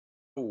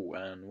Cool,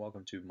 and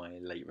welcome to my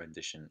late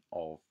rendition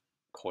of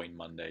Coin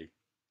Monday.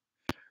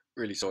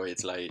 Really sorry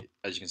it's late.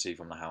 As you can see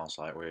from the house,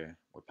 like we're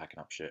packing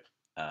up shit,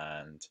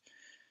 and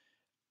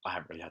I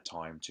haven't really had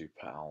time to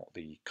put out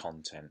the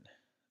content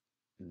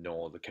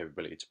nor the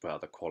capability to put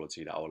out the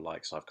quality that I would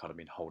like. So I've kind of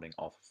been holding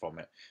off from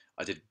it.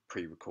 I did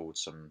pre-record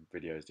some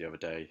videos the other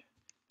day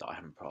that I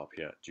haven't put up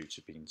yet due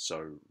to being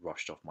so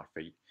rushed off my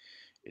feet.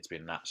 It's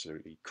been an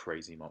absolutely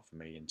crazy month for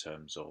me in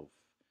terms of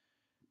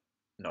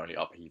not only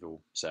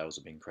upheaval, sales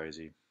have been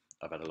crazy.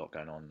 I've had a lot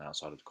going on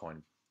outside of the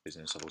coin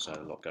business. I've also had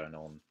a lot going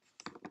on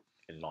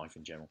in life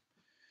in general.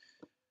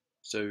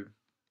 So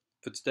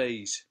for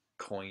today's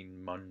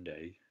Coin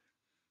Monday,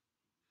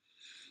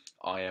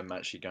 I am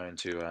actually going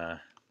to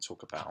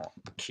talk about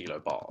kilo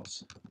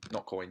bars,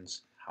 not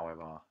coins.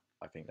 However,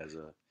 I think there's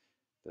a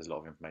lot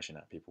of information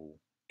that people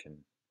can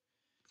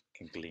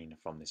glean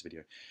from this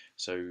video.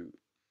 So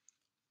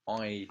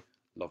I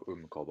love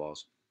Umicore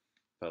bars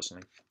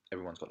personally.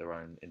 Everyone's got their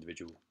own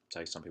individual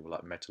taste. Some people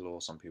like metal ore,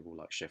 some people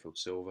like Sheffield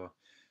silver.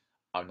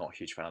 I'm not a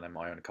huge fan of them.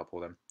 I own a couple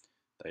of them.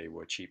 They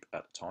were cheap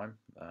at the time.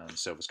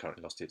 Silver's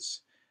currently lost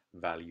its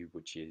value,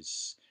 which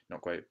is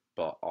not great,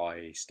 but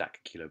I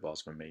stack kilo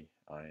bars for me.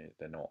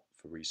 They're not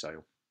for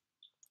resale.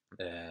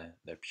 They're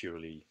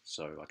purely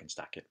so I can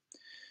stack it.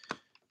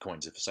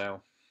 Coins are for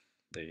sale.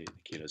 The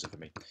kilos are for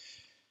me.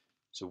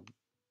 So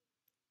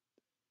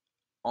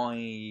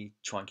I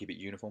try and keep it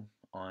uniform.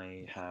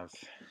 I have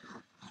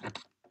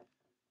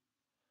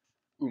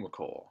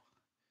Umicore.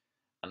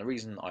 And the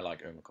reason I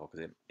like Umicore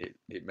because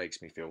it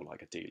makes me feel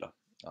like a dealer.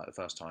 The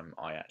first time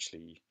I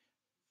actually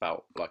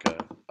felt like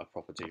a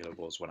proper dealer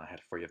was when I had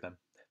 3 of them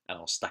and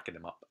I was stacking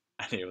them up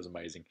and it was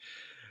amazing.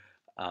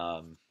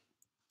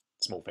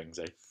 Small things,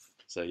 eh?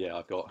 So yeah,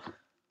 I've got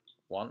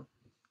 1,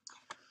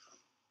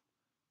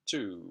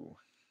 2,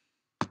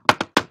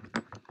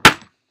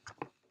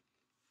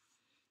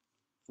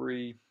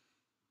 3,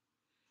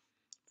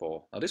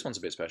 4. Now this one's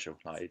a bit special.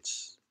 Like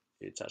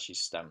it's actually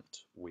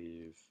stamped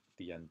with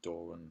the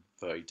Andorran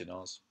 30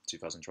 dinars,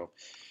 2012.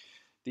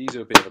 These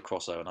are a bit of a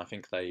crossover, and I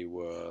think they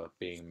were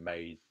being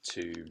made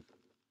to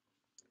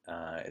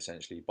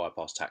essentially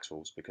bypass tax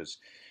rules, because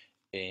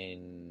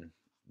in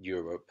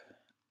Europe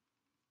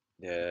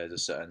there's a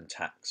certain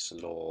tax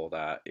law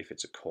that if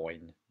it's a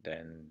coin,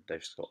 then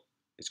it's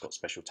got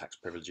special tax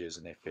privileges,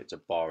 and if it's a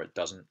bar, it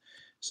doesn't.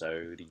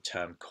 So the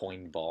term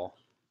coin bar,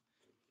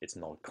 it's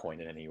not a coin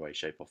in any way,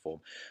 shape, or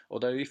form.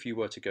 Although if you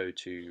were to go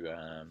to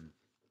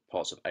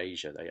parts of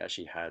Asia, they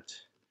actually had,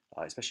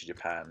 especially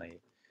Japan,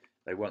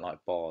 they weren't like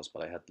bars,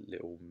 but they had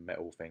little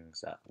metal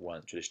things that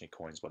weren't traditionally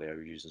coins, but they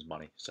were used as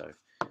money, so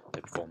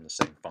they perform the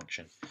same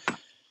function.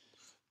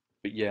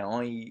 But yeah,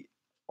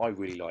 I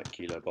really like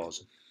kilo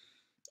bars.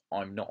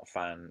 I'm not a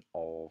fan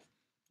of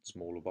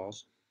smaller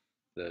bars.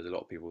 There's a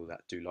lot of people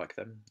that do like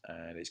them,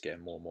 and it's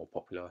getting more and more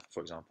popular.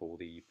 For example,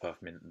 the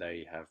Perth-Mint,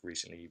 they have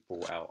recently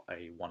brought out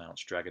a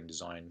 1-ounce dragon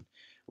design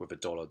with a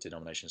dollar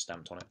denomination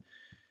stamped on it.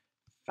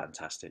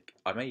 Fantastic.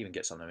 I may even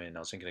get some of them in. I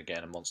was thinking of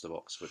getting a monster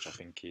box, which I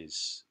think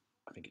it's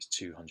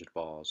 200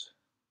 bars.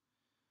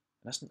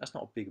 And that's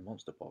not a big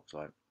monster box.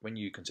 Like when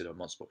you consider a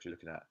monster box, you're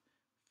looking at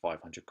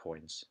 500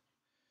 coins.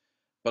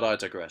 But I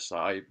digress.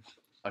 I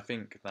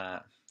think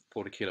that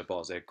for the kilo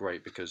bars, they're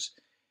great because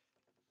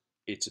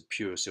it's a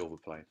pure silver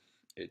play.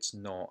 It's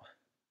not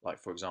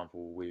like, for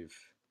example, with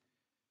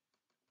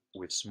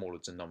smaller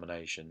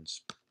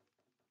denominations,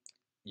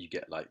 you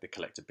get like the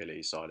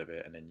collectability side of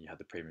it, and then you have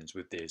the premiums.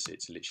 With this,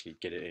 it's literally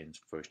get it in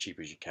for as cheap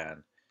as you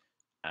can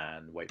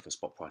and wait for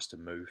spot price to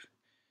move.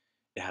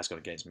 It has gone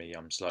against me.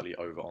 I'm slightly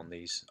over on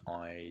these.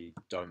 I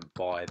don't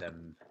buy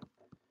them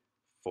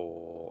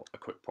for a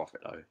quick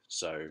profit though,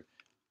 so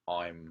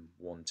I'm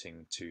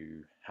wanting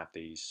to have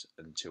these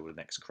until the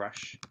next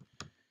crash,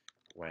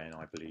 when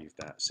I believe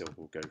that silver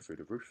will go through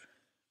the roof.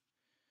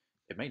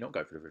 It may not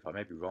go through the roof. I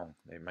may be wrong.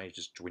 It may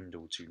just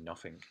dwindle to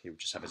nothing. It will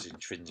just have its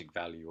intrinsic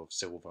value of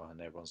silver, and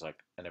everyone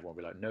will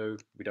be like, no,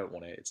 we don't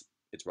want it.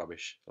 It's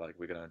rubbish. Like,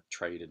 we're gonna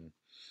trade in,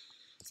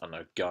 I don't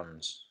know,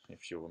 guns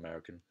if you're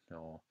American,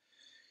 or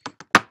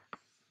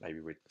maybe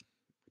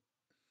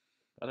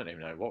I don't even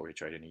know what we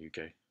trade in the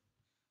UK.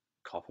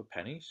 Copper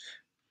pennies?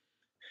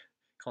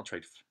 Can't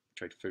trade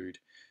food.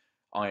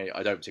 I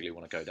don't particularly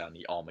want to go down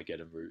the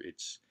Armageddon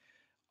route.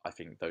 I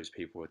think those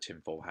people are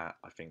tinfoil hat.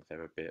 I think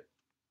they're a bit,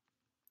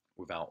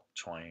 without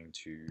trying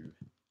to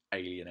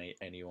alienate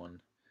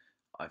anyone,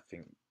 I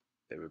think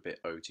they're a bit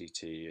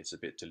OTT. It's a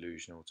bit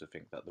delusional to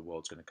think that the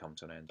world's going to come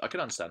to an end. I can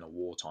understand a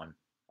wartime.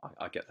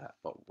 I get that,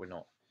 but we're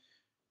not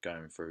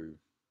going through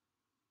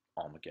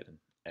Armageddon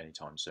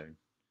anytime soon.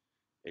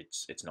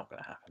 It's not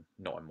going to happen.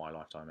 Not in my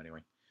lifetime, anyway.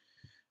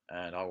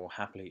 And I will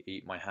happily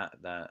eat my hat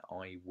that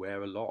I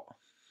wear a lot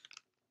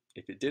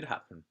if it did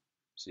happen.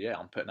 So yeah,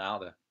 I'm putting it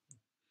out there.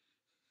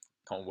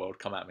 Come on, world,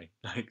 come at me.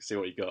 Like, see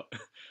what you got.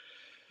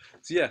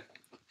 So yeah,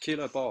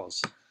 kilo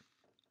bars.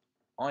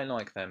 I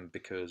like them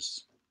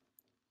because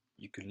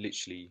you can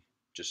literally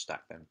just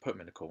stack them, put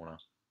them in a corner,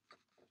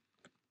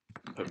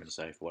 put them in a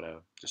safe,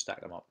 whatever. Just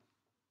stack them up,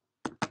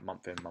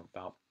 month in, month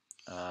out.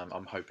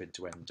 I'm hoping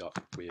to end up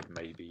with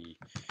maybe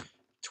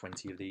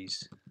 20 of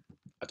these.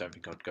 I don't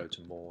think I'd go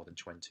to more than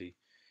 20.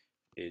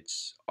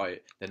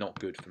 They're not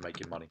good for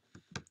making money.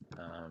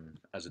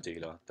 As a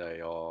dealer,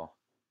 they are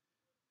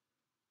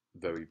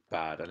very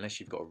bad unless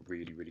you've got a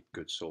really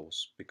good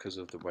source, because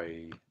of the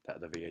way that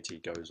the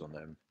VAT goes on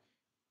them,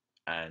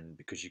 and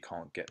because you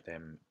can't get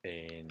them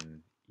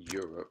in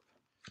Europe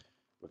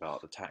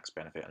without the tax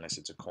benefit unless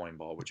it's a coin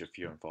bar, which are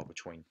few and far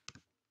between.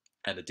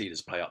 And the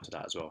dealers play up to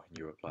that as well in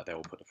Europe. Like, they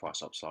will put the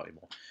price up slightly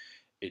more.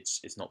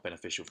 It's not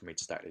beneficial for me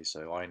to stack these,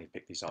 so I only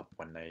pick these up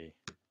when they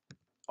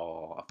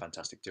are a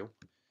fantastic deal.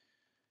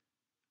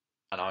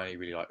 And I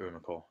really like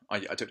Urumacore. I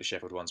took the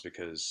Sheffield ones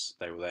because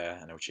they were there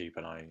and they were cheap,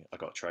 and I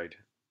got a trade.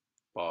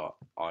 But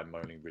I'm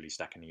only really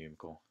stacking the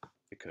Urumacore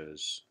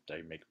because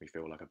they make me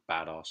feel like a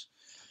badass.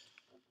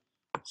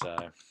 So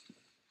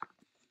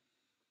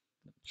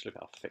just look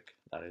how thick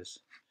that is.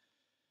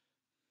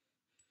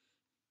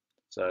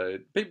 So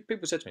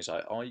people said to me,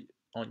 "So,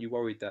 aren't you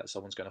worried that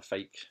someone's going to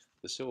fake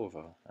the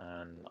silver?"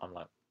 And I'm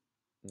like,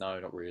 no,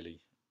 not really.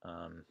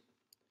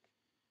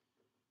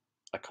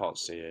 I can't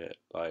see it.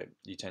 Like,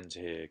 you tend to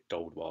hear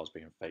gold bars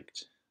being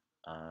faked,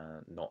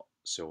 not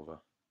silver.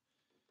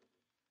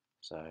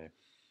 So,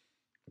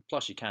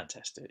 plus you can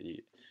test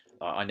it.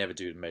 I never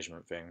do the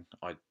measurement thing.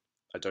 I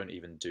don't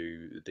even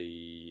do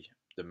the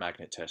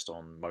magnet test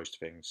on most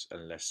things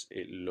unless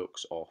it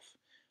looks off.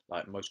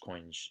 Like, most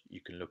coins,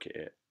 you can look at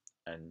it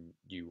and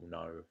you will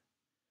know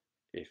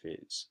if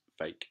it's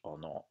fake or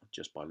not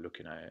just by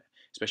looking at it,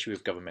 especially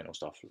with governmental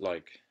stuff.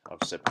 Like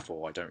I've said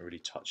before, I don't really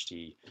touch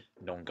the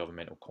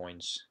non-governmental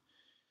coins.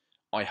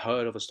 I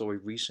heard of a story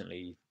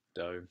recently,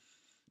 though,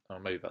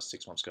 maybe about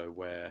 6 months ago,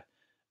 where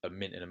a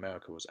mint in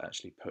America was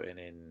actually putting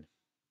in,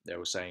 they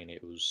were saying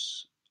it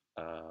was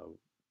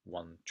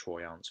 1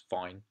 troy ounce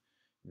fine,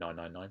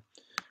 999,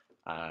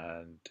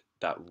 and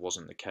that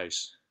wasn't the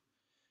case.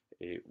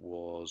 It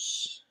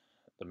was,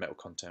 the metal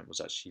content was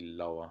actually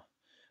lower.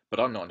 But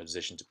I'm not in a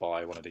position to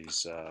buy one of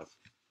these.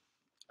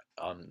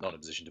 I'm not in a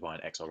position to buy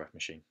an XRF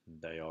machine.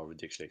 They are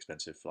ridiculously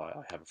expensive. Like,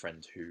 I have a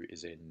friend who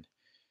is in,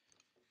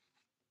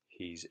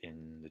 he's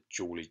in the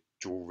jewelry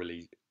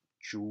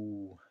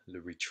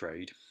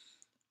trade,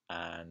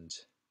 and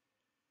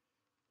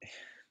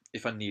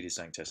if I needed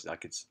something tested, I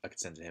could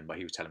send it to him. But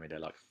he was telling me they're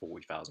like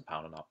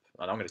 £40,000 and up,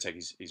 and I'm going to take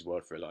his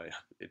word for it. Like,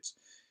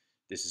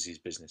 this is his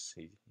business.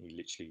 He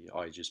literally,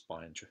 I just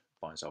buy and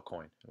sell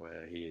coin,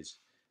 where he is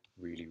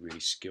really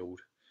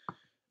skilled,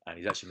 and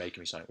he's actually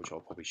making me something which I'll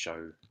probably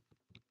show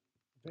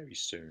very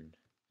soon.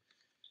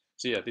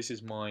 So yeah, this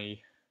is my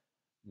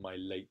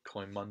late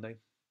coin Monday.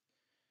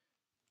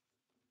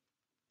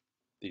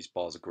 These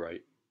bars are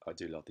great. I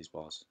do love these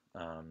bars.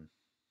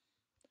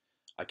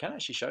 I can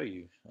actually show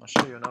you. I'll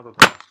show you another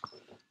bar.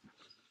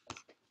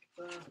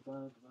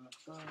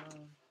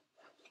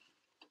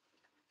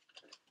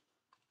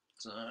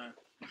 So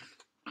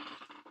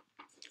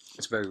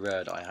it's very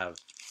rare that I have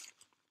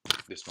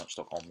this much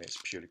stock on me. It's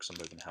purely because I'm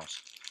moving the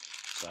house.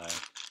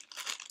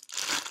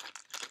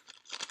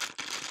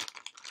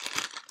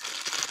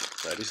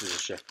 So this is a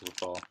Sheffield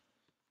bar.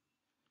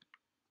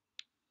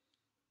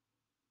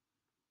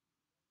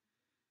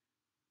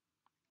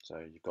 So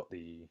you've got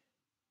the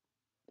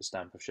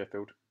stamp of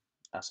Sheffield,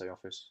 assay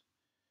office,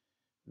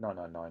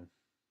 999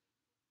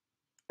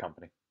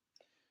 company.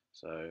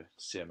 So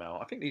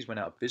CML. I think these went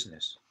out of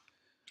business.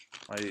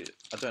 I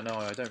don't know.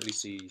 I don't really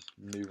see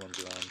new ones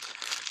around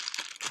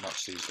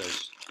much these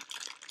days.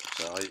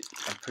 So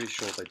I'm pretty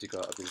sure they did go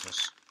out of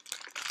business.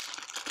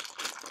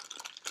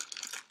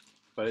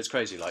 But it's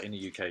crazy. Like, in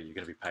the UK, you're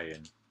going to be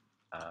paying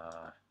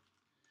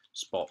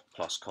spot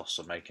plus costs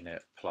of making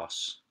it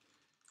plus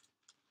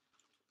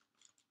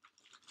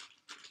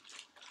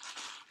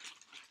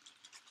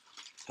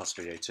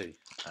VAT,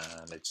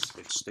 and it's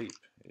steep.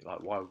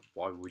 Like,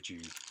 why would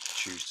you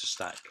choose to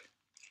stack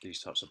these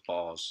types of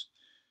bars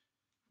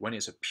when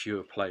it's a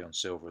pure play on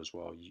silver as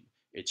well?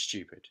 It's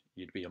stupid.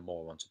 You'd be a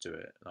moron to do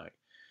it. Like,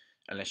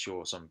 unless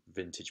you're some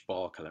vintage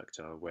bar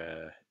collector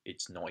where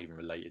it's not even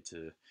related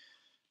to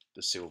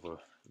the silver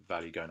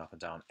value going up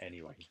and down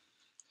anyway.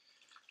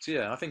 So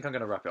yeah, I think I'm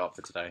going to wrap it up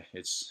for today.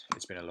 It's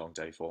been a long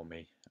day for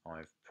me.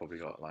 I've probably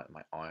got, like,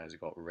 my eyes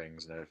have got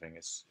rings and everything.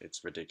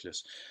 It's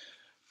ridiculous.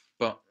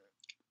 But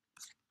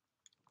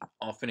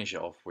I'll finish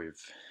it off with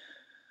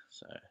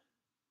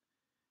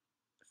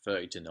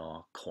 30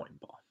 dinar coin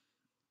bar.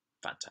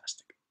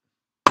 Fantastic.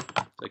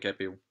 Take care,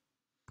 people.